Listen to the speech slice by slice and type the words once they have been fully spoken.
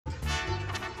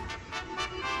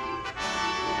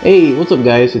Hey, what's up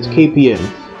guys, it's KPN,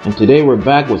 and today we're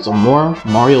back with some more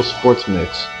Mario Sports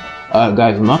Mix.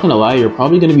 Guys, I'm not gonna lie, you're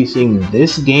probably gonna be seeing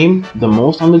this game the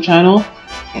most on the channel.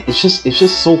 It's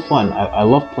just so fun. I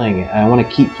love playing it, and I want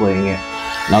to keep playing it.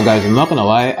 Now guys, I'm not gonna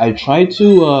lie, I tried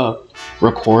to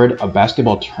record a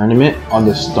basketball tournament on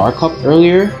the Star Cup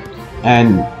earlier,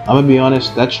 and I'm gonna be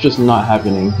honest, that's just not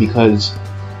happening because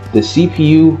the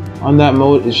CPU on that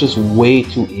mode is just way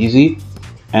too easy.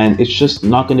 And it's just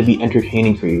not going to be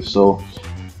entertaining for you. So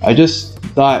I just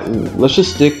thought, let's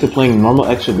just stick to playing normal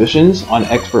exhibitions on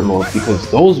expert mode because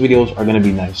those videos are going to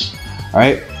be nice.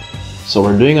 Alright, so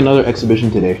we're doing another exhibition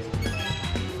today.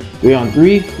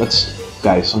 3-on-3,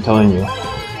 guys, I'm telling you.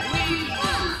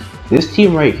 This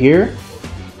team right here,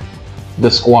 the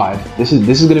squad, this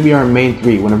is going to be our main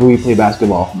three whenever we play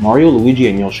basketball. Mario, Luigi,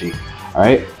 and Yoshi.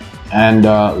 Alright, and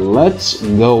let's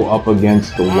go up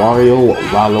against the Wario,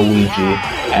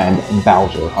 Waluigi, and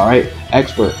Bowser. Alright,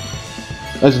 expert.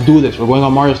 Let's do this. We're going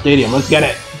on Mario Stadium. Let's get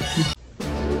it.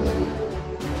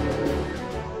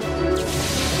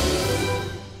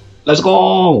 Let's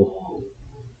go.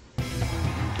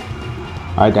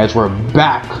 Alright guys, we're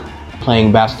back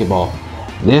playing basketball.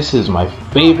 This is my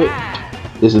favorite.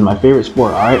 This is my favorite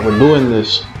sport. Alright, we're doing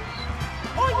this.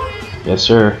 Yes,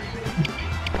 sir.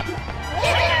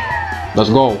 Let's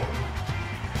go.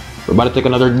 We're about to take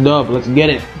another dub. Let's get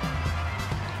it.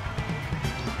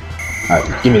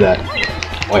 Alright, give me that.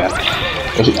 Oh yeah.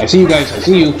 I see you guys. I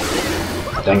see you.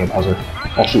 Dang it, Bowser.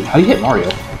 Oh shoot. How do you hit Mario?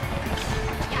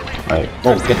 Alright.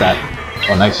 Oh, get that.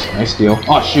 Oh, nice. Nice steal.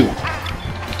 Oh shoot.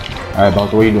 Alright,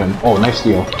 Bowser, what are you doing? Oh, nice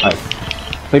steal. Alright.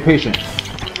 Play patient.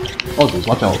 Oh, dude,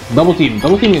 watch out. Double team.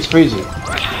 Double teaming is crazy.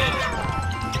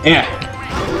 Yeah.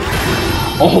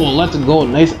 Oh, let's go.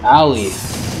 Nice alley.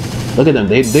 Look at them.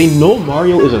 They know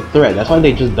Mario is a threat. That's why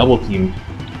they just double team.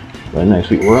 Very nice.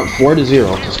 We're up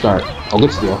 4-0 to start. Oh,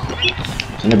 good steal.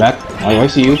 Send it back. Mario, I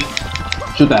see you.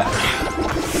 Shoot that.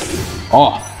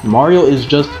 Oh, Mario is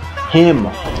just him.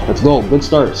 Let's go. Good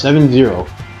start. 7-0.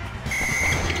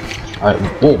 Alright.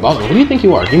 Whoa, Bowser, who do you think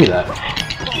you are? Give me that.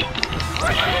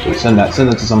 Okay, send that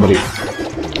to somebody.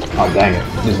 Oh, dang it.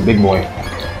 This big boy.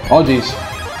 Oh, jeez.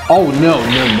 Oh, no.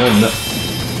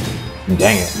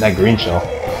 Dang it. That green shell.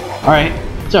 Alright.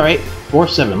 It's alright.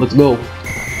 4-7. Let's go.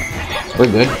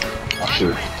 We're good. Oh,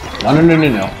 shoot.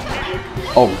 No.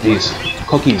 Oh, jeez.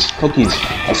 Cookies.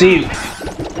 I see you.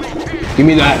 Give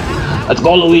me that. Let's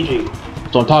go, Luigi.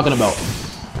 That's what I'm talking about.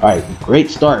 Alright, great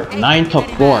start.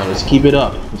 9-4. Let's keep it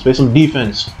up. Let's play some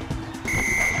defense.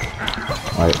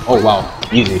 Alright. Oh, wow.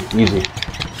 Easy.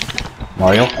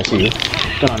 Mario, I see you.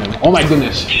 Get on him. Oh, my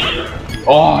goodness.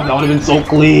 Oh, that would have been so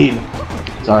clean.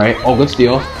 It's alright. Oh, good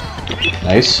steal.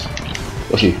 Nice.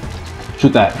 Yoshi,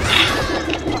 shoot that.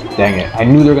 Dang it. I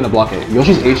knew they were going to block it.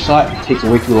 Yoshi's H shot takes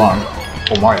way too long.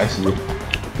 Oh, Mario, I see you.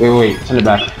 Wait. Send it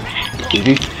back.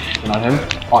 Luigi, not him.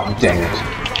 Oh, dang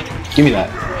it. Give me that.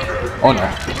 Oh, no.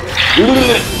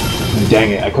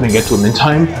 Dang it. I couldn't get to him in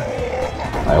time.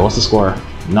 Alright, what's the score?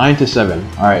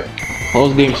 9-7. Alright.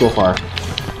 Close game so far.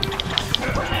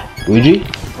 Luigi,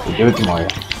 give it to Mario.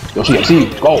 Yoshi, I see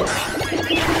you. Go.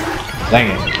 Dang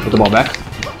it. Put the ball back.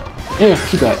 Yeah,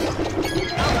 shoot that.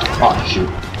 Oh, shoot.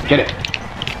 Get it.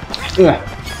 Yeah.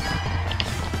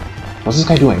 What's this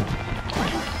guy doing?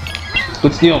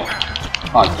 Good steal.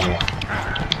 Oh, dang it.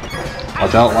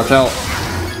 Watch out.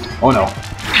 Oh, no.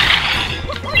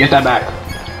 Get that back.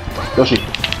 Yoshi.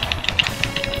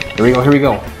 Here we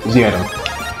go. Easy item.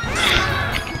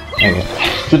 Dang it.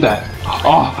 Shoot that.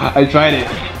 Oh, I tried it.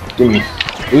 Give me.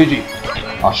 Luigi.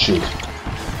 Oh, shoot.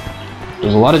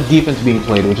 There's a lot of defense being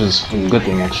played, which is a good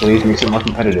thing, actually. It makes it more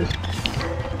competitive.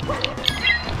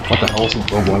 What the hell is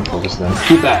Bro going for this then?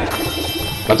 Shoot that!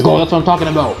 Let's go, that's what I'm talking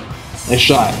about! Nice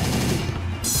shot.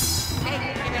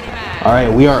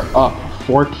 Alright, we are up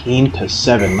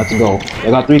 14-7. Let's go. I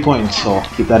got 3 coins, so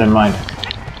keep that in mind.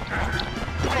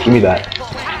 Give me that.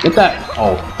 Get that!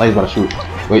 Oh, I thought he was about to shoot.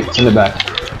 Wait, send it back.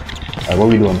 Alright, what are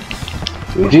we doing?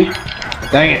 Luigi?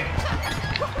 Dang it!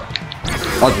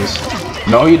 Oh,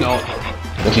 jeez. No, you don't.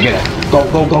 Let you get it. Go.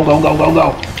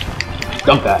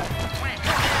 Dump that.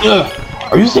 Ugh.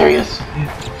 Are you serious?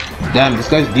 Damn, this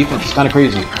guy's defense is kind of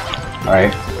crazy.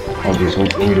 Alright. Oh jeez,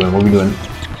 what are we doing?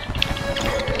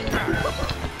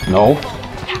 No.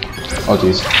 Oh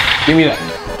jeez. Give me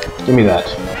that.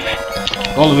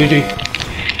 Oh, Luigi.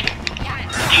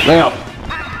 Layup.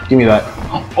 Give me that.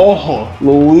 Oh,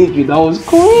 Luigi, that was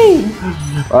clean.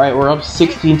 Alright, we're up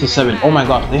 16-7. Oh my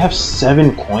god, they have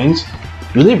 7 coins?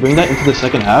 Do they bring that into the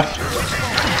second half?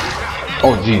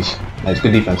 Oh jeez. Nice,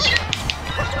 good defense.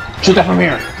 Shoot that from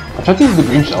here. I tried to use the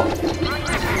green shell.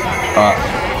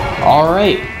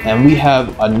 Alright, and we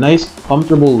have a nice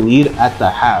comfortable lead at the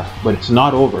half, but it's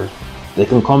not over. They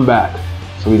can come back.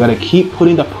 So we gotta keep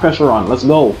putting the pressure on. Let's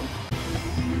go.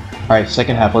 Alright,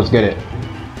 second half, let's get it.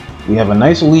 We have a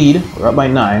nice lead. We're up by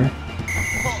 9.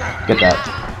 Get that.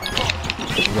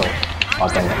 Let's go. Oh,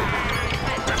 dang it.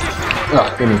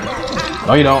 Oh, give me.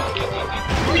 No, you don't.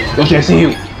 Yoshi, I see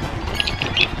you.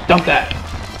 Dunk that.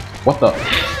 What the?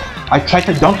 I tried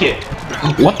to dunk it.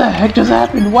 What the heck just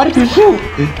happened? Why did you shoot?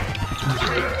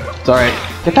 It's alright.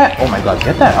 Get that. Oh my god,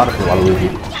 get that out of here, Waluigi.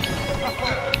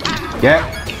 Get.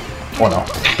 Oh no.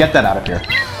 Get that out of here.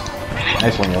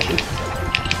 Nice one, Yoshi.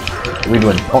 What are we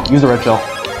doing? Oh, use the red shell.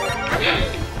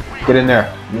 Get in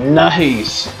there.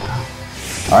 Nice.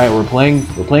 Alright, we're playing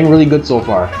really good so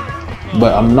far.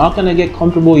 But I'm not gonna get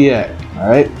comfortable yet.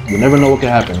 Alright? You never know what can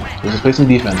happen. Let's just play some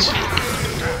defense.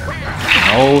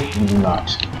 No, you do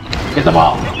not. Get the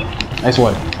ball. Nice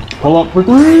one. Pull up for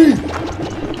 3.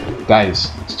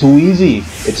 Guys, it's too easy.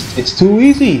 It's too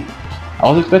easy. I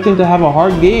was expecting to have a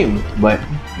hard game, but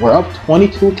we're up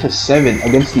 22-7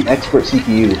 against the expert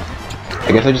CPU.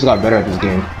 I guess I just got better at this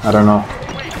game. I don't know.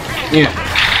 Yeah.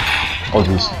 Oh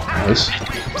jeez. Nice.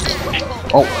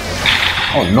 Oh.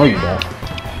 Oh no you don't.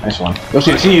 Nice one.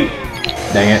 Yoshi, I see you.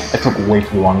 Dang it. It took way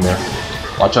too long there.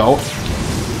 Watch out.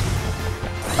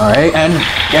 Alright, and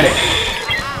get it.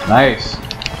 Nice.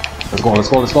 Let's go, let's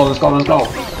go, let's go, let's go, let's go.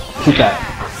 Shoot that.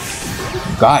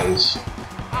 Guys.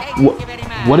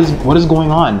 What is going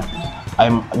on?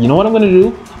 You know what I'm gonna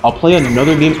do? I'll play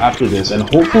another game after this, and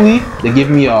hopefully they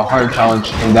give me a hard challenge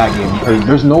in that game, because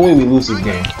there's no way we lose this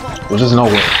game. There's just no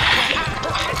way.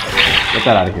 Get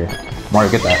that out of here. Mario,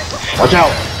 get that. Watch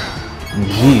out!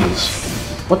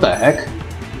 Jeez. What the heck?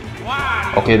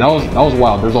 Okay, that was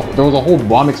wild. There was a whole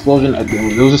bomb explosion.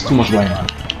 There was just too much going on.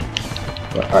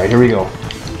 Alright, here we go.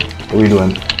 What are we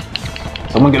doing?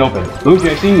 Someone get open. Luigi,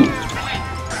 I see you!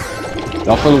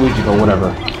 Y'all for Luigi, but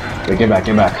whatever. Okay, get back,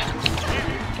 get back.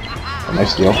 Oh,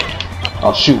 nice steal.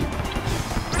 Oh, shoot.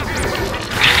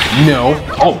 No.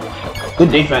 Oh,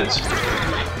 good defense.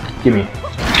 Give me.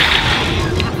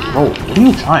 Oh, what are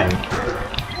you trying?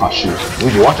 Oh, shoot.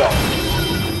 Luigi, watch out.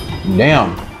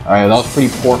 Damn. Alright, that was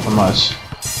pretty poor from us.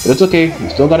 But it's okay. We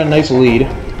still got a nice lead.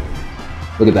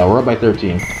 Look at that. We're up by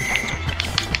 13.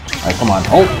 Alright, come on.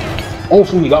 Oh! Oh,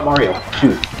 shoot, we got Mario.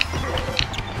 Shoot.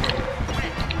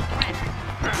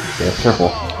 Okay,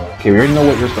 careful. Okay, we already know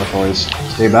what your special is.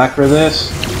 Stay back for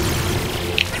this.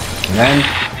 And then...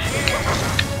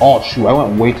 Oh, shoot. I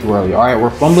went way too early. Alright, we're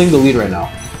fumbling the lead right now.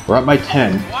 We're up by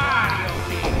 10.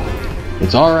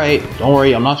 It's alright. Don't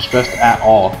worry. I'm not stressed at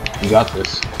all. We got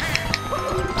this.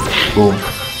 Boom.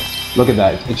 Look at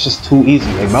that. It's just too easy.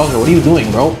 Like, Bowser, what are you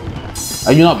doing, bro?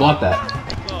 How do you not block that?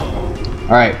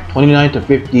 Alright,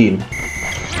 29-15.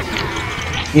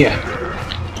 Yeah.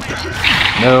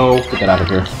 No. Get that out of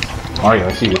here. Mario,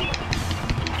 I see you.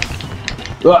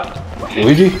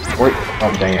 Luigi? Wait.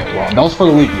 Oh, dang it. Well, that was for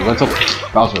Luigi. Let's hope.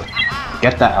 Bowser.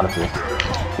 Get that out of here.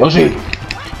 Yoshi!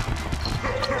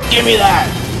 Give me that!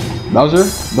 Bowser,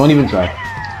 don't even try.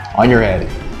 On your head.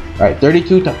 Alright,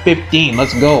 32-15.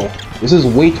 Let's go. This is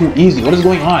way too easy. What is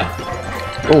going on?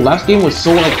 Oh, last game was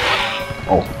so like...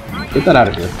 Oh, get that out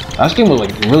of here. Last game was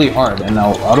like really hard, and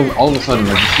now all of a sudden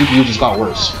like, the CPU just got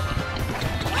worse.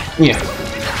 Yeah.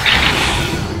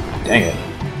 Dang it.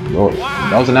 Oh,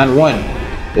 that was an and 1.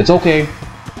 It's okay.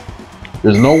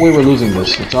 There's no way we're losing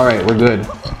this. It's alright. We're good.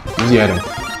 Use the item.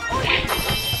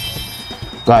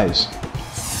 Guys,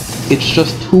 it's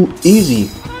just too easy.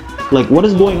 Like, what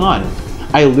is going on?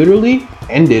 I literally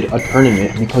ended a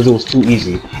tournament because it was too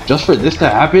easy. Just for this to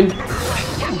happen?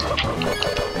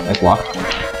 Nice block.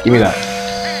 Give me that.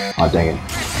 Oh, dang it.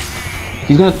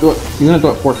 He's gonna throw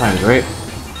it 4 times, right?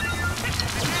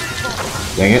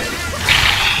 Dang it.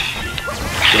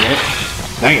 Dang it.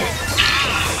 Dang it.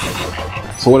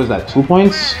 So what is that? 2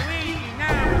 points?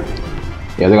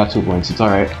 Yeah, they got 2 points. It's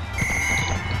alright.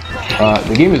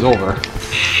 The game is over.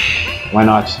 Why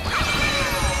not?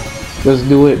 Let's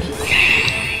do it.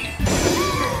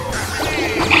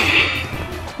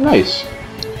 Nice.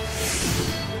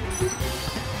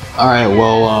 Alright,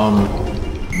 well,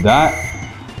 that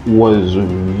was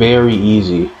very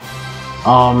easy.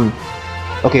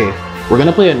 Okay, we're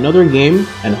gonna play another game,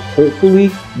 and hopefully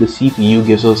the CPU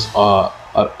gives us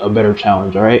a better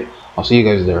challenge, alright? I'll see you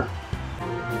guys there.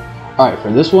 Alright,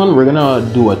 for this one, we're gonna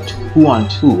do a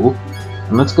 2-on-2,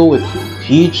 and let's go with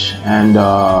Peach and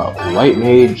White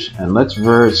Mage, and let's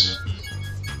verse...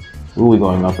 Who are we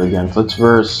going up against? Let's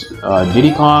verse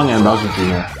Diddy Kong and Bowser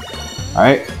Jr.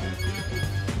 Alright?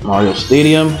 Mario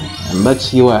Stadium, and let's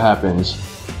see what happens.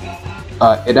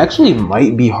 It actually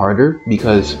might be harder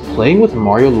because playing with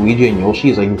Mario, Luigi, and Yoshi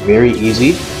is like very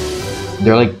easy.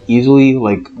 They're like easily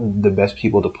like the best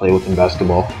people to play with in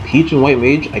basketball. Peach and White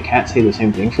Mage, I can't say the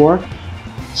same thing for.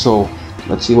 So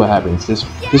let's see what happens. This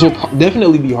will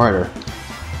definitely be harder.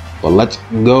 But let's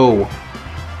go.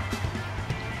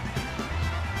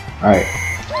 Alright,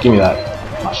 give me that.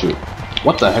 Oh shoot.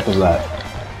 What the heck was that?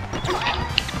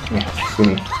 Yeah, give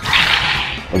me.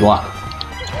 The block.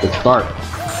 Good start.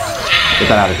 Get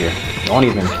that out of here. Don't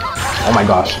even. Oh my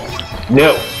gosh.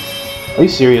 No! Are you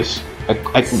serious?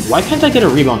 Why can't I get a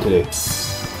rebound today?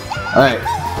 Alright,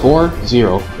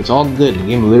 4-0. It's all good. The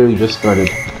game literally just started.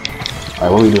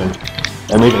 Alright, what are we doing?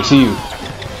 Emily, I see you.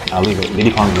 I'll leave it.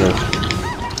 Diddy Kong's there.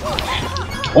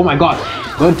 Oh my god.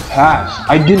 Good pass.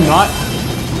 I did not.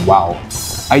 Wow.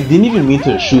 I didn't even mean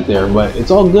to shoot there, but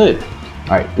it's all good.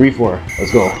 Alright, 3-4.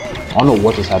 Let's go. I don't know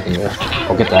what just happened there.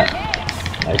 I'll get that.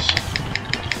 Nice.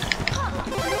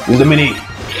 Use the mini.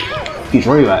 Peach,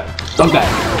 where are you at? Dunk that.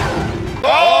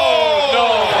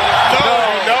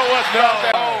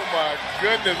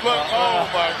 Goodness, look, oh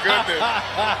my goodness.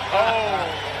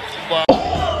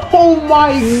 Oh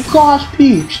my gosh,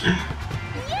 Peach.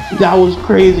 That was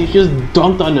crazy. She just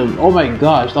dunked on him. Oh my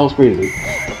gosh, that was crazy.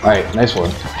 Alright, nice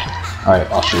one. Alright,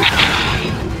 I'll shoot.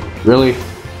 Really?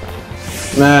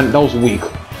 Man, that was weak.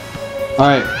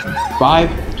 Alright,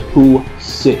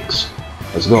 5-6.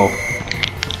 Let's go.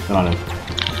 Get on him.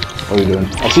 What are you doing?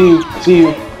 I see you. I see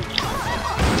you.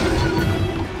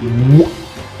 What?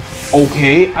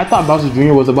 Okay, I thought Bowser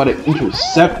Jr. was about to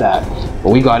intercept that, but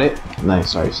we got it.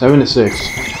 Nice, sorry, 7-6.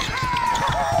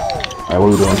 Alright, what are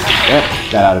we doing?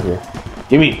 Get that out of here.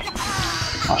 Give me.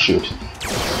 Oh, shoot.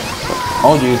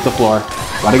 Oh, geez, the floor.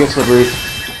 Gotta get slippery.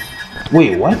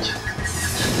 Wait, what?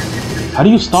 How do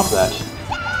you stop that?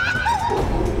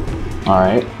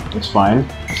 Alright, it's fine.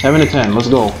 7-10, let's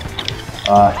go.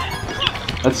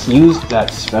 Let's use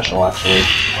that special, actually.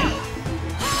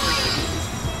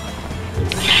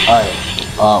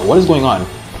 Alright, what is going on?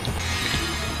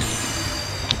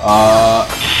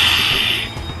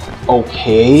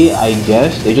 Okay, I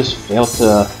guess they just failed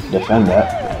to defend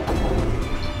that.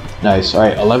 Nice,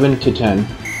 alright, 11-10.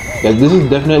 Yeah, this is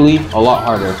definitely a lot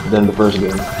harder than the first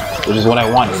game, which is what I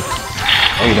wanted.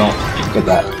 Oh, you don't. Get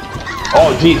that.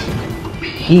 Oh, jeez.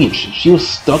 Peach, she was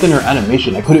stuck in her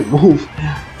animation. I couldn't move.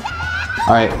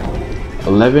 Alright,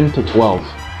 11-12.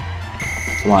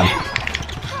 Come on.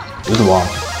 Use the ball.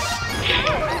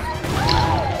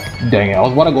 Dang it, I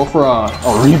was about to go for a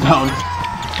rebound.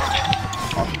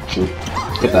 Oh, shoot.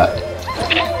 Get that.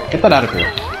 Get that out of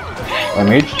here. Alright,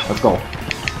 Mage, let's go.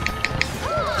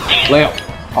 Layup.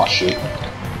 Oh, shoot.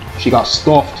 She got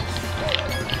stuffed.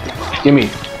 Gimme.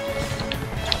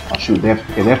 Oh, shoot. They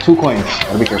have 2 coins.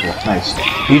 Gotta be careful. Nice.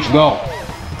 Peach, go.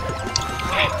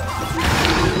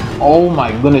 Oh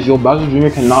my goodness, yo, Bowser Jr.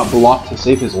 cannot block to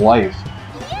save his life.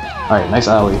 Alright, nice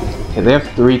alley. Okay, they have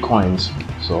 3 coins,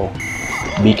 so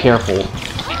be careful.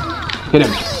 Hit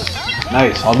him.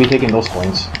 Nice, I'll be taking those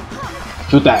coins.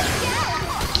 Shoot that.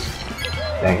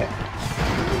 Dang it.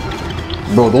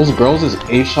 Bro, those girls'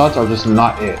 ace shots are just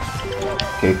not it.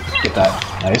 Okay, get that.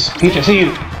 Nice. Peach, I see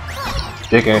you!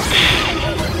 JK.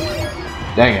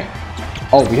 Dang it.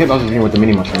 Oh, we hit Bowser Jr. with the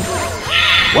mini mushroom.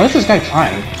 What is this guy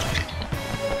trying?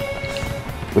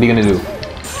 What are you gonna do?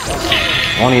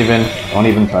 Don't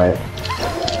even try it.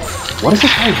 What is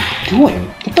this guy doing?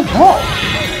 Get the ball!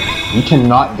 You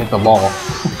cannot get the ball.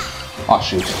 Oh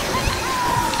shoot.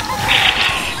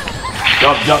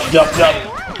 Jump, jump, jump, jump!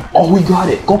 Oh, we got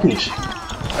it! Go Peach!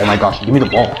 Oh my gosh, give me the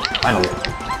ball. Finally.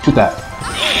 Shoot that.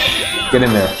 Get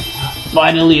in there.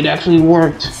 Finally, it actually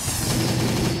worked!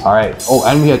 Alright. Oh,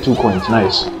 and we had 2 coins.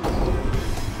 Nice.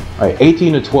 Alright,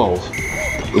 18-12.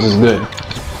 This is good.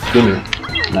 Give me.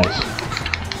 Nice.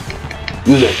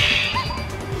 Use it.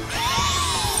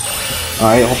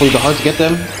 Alright, hopefully the hearts get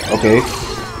them. Okay.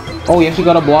 Oh, he actually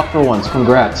got a block for once.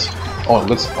 Congrats. Oh,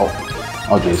 let's... Oh,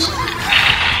 jeez.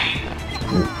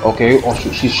 Okay. Oh,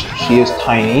 she is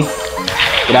tiny.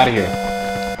 Get out of here.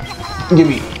 Give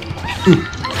me.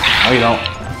 No, you don't.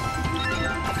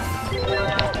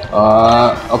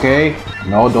 Okay.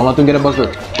 No, don't let them get a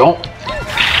buzzer. Don't.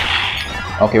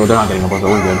 Okay, well, they're not getting a buzzer.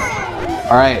 We're good.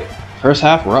 Alright. First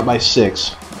half, we're up by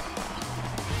 6.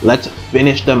 Let's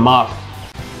finish them off.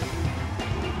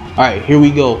 Alright, here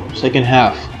we go. Second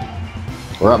half.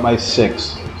 We're up by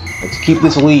 6. Let's keep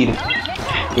this lead.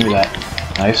 Give me that.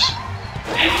 Nice.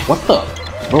 What the?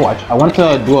 Bro, I wanted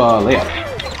to do a layup.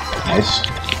 Nice.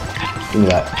 Give me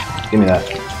that. Give me that.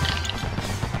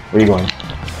 Where are you going?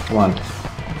 Come on.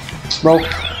 Bro,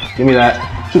 give me that.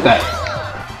 Shoot that.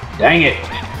 Dang it.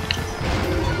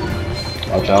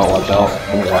 Watch out, watch out.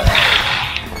 Oh my god.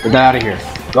 Get that out of here.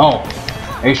 Go.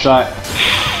 A shot.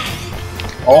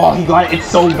 Oh, he got it. It's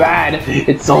so bad.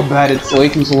 It's so bad. It's way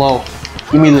too slow.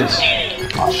 Give me this.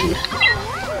 Oh, shoot.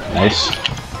 Nice.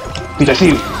 Peach, I see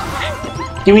you.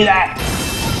 Give me that.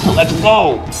 Let's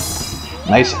go.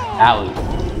 Nice alley.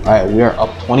 Alright, we are up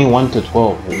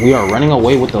 21-12. We are running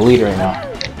away with the lead right now.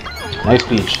 Nice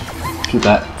Peach. Shoot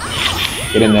that.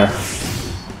 Get in there.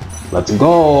 Let's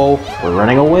go. We're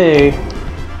running away.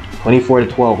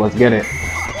 24-12. Let's get it.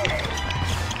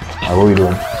 Alright, what are we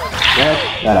doing? Get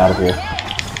that out of here.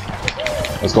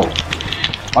 Let's go.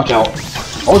 Watch out.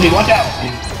 OG, watch out!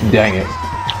 Dang it.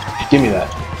 Give me that.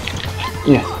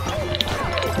 Yeah.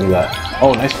 Give me that.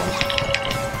 Oh, nice one.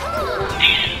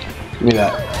 Give me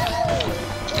that.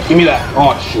 Give me that.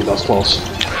 Oh, shoot, that was close.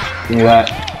 Give me that.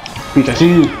 Peach, I see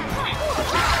you.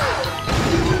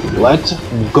 Let's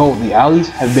go. The alleys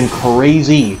have been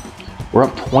crazy. We're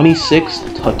up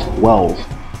 26-12.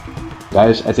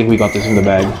 Guys, I think we got this in the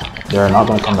bag. They're not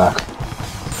going to come back.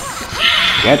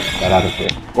 Get that out of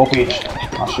here. Go, Peach.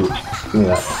 Oh, shoot. Give me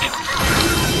that.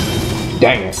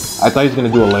 Dang it. I thought he was going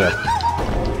to do a layup.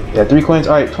 Yeah, 3 coins.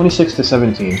 Alright,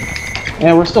 26-17.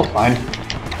 Yeah, we're still fine.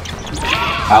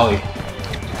 Alley.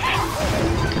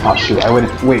 Oh, shoot. I would...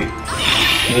 Wait.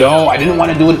 No, I didn't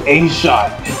want to do an A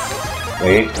shot.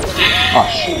 Wait. Oh,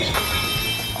 shoot.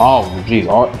 Oh, jeez.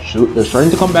 Oh, shoot. They're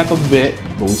starting to come back a bit,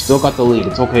 but we still got the lead.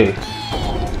 It's okay.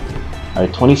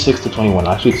 Alright, 26-21.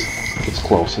 Actually, it's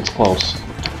close. It's close.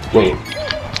 Wait.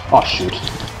 Oh, shoot.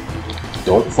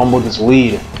 Don't fumble this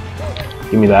lead.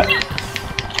 Give me that.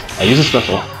 I use a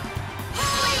special.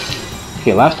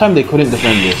 Okay, last time they couldn't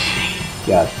defend this.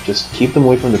 Yeah, just keep them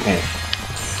away from the paint.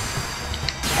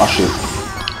 Oh, shoot.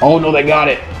 Oh, no, they got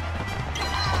it.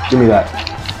 Give me that.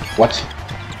 What?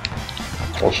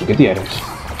 Oh, shoot. Get the items.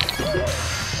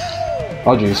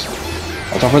 Oh, jeez.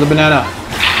 Watch out for the banana.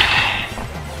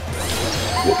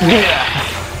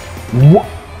 Yeah. What?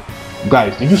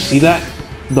 Guys, did you see that?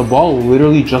 The ball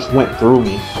literally just went through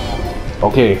me.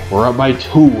 Okay, we're up by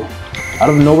 2. Out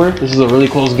of nowhere, this is a really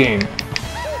close game.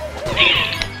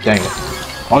 Dang it.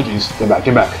 Oh, jeez. Get back,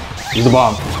 get back. Use the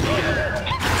bomb.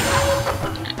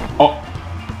 Oh.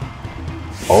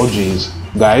 Oh, jeez.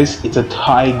 Guys, it's a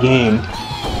tie game.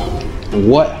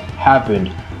 What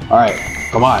happened? Alright,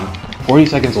 come on. 40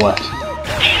 seconds left.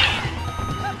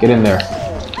 Get in there.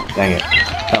 Dang it.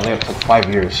 That layup took 5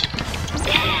 years.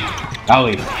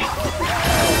 Alley.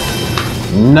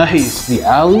 Nice. The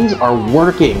alleys are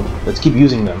working. Let's keep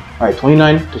using them. Alright,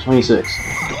 29-26.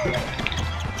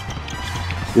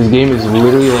 This game is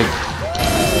literally like...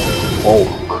 Oh,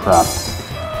 crap.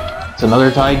 It's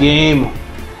another tie game.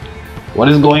 What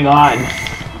is going on?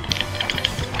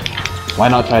 Why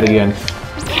not try it again?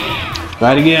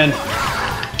 Try it again.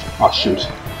 Oh, shoot.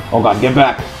 Oh, God. Get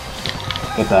back.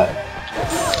 Get that.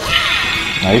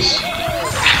 Nice.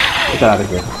 Get that out of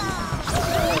here.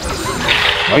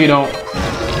 No, you don't.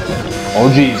 Oh,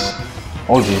 jeez.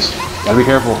 Oh, jeez. Gotta be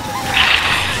careful.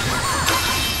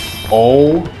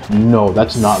 Oh, no.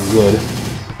 That's not good.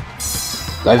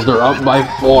 Guys, they're up by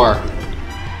 4.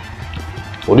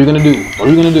 What are you gonna do? What are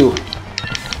you gonna do?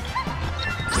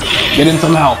 Get in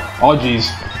somehow. Oh, jeez.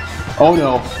 Oh,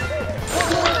 no.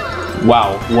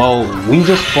 Wow. Well, we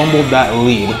just fumbled that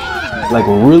lead. Like,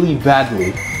 really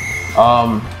badly.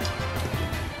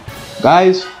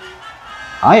 Guys,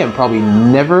 I am probably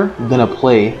never gonna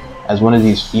play as one of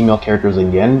these female characters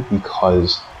again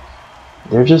because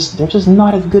they're just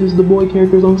not as good as the boy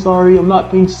characters. I'm sorry, I'm not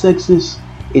being sexist.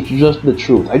 It's just the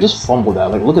truth. I just fumbled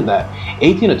that. Like, look at that.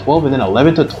 18-12 and then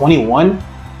 11-21.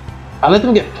 I let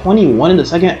them get 21 in the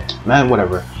second. Man,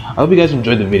 whatever. I hope you guys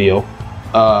enjoyed the video.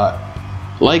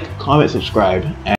 Like, comment, subscribe, and